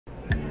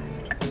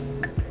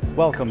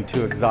Welcome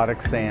to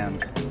Exotic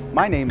Sands.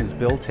 My name is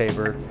Bill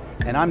Tabor,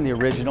 and I'm the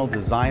original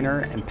designer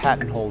and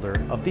patent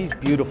holder of these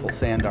beautiful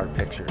sand art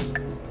pictures.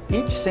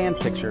 Each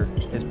sand picture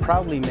is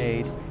proudly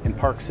made in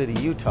Park City,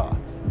 Utah.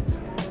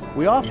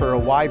 We offer a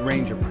wide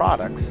range of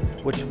products,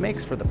 which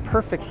makes for the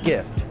perfect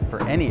gift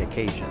for any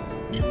occasion.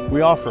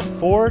 We offer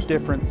 4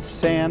 different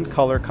sand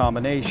color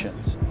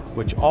combinations,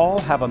 which all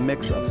have a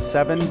mix of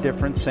 7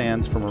 different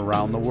sands from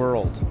around the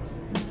world,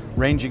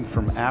 ranging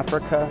from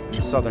Africa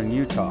to southern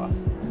Utah.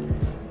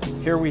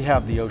 Here we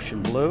have the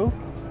ocean blue,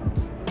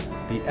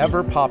 the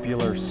ever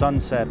popular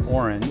sunset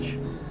orange,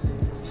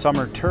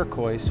 summer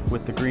turquoise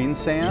with the green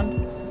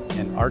sand,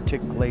 and Arctic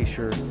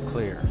glacier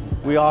clear.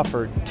 We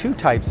offer 2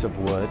 types of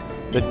wood,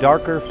 the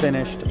darker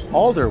finished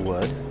alder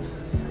wood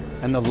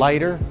and the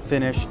lighter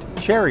finished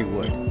cherry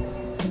wood.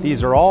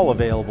 These are all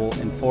available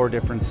in 4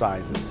 different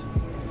sizes.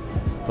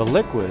 The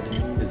liquid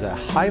is a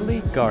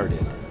highly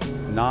guarded,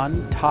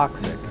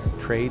 non-toxic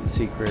trade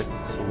secret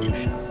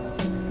solution.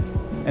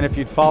 And if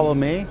you'd follow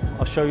me,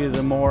 I'll show you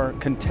the more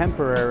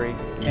contemporary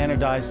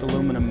anodized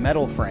aluminum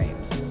metal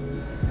frames.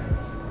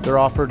 They're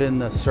offered in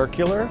the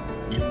circular.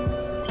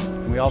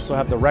 We also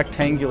have the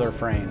rectangular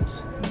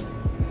frames.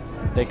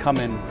 They come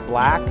in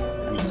black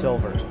and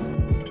silver.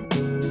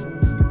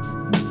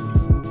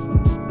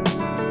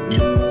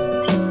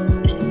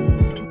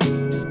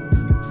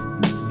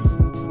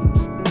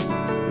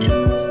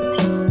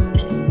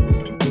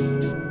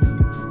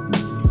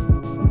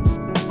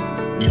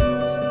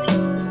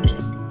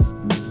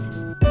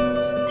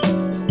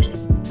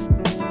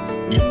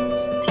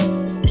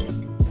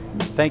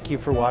 Thank you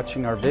for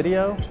watching our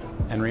video,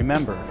 and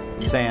remember,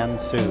 sand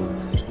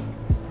soothes.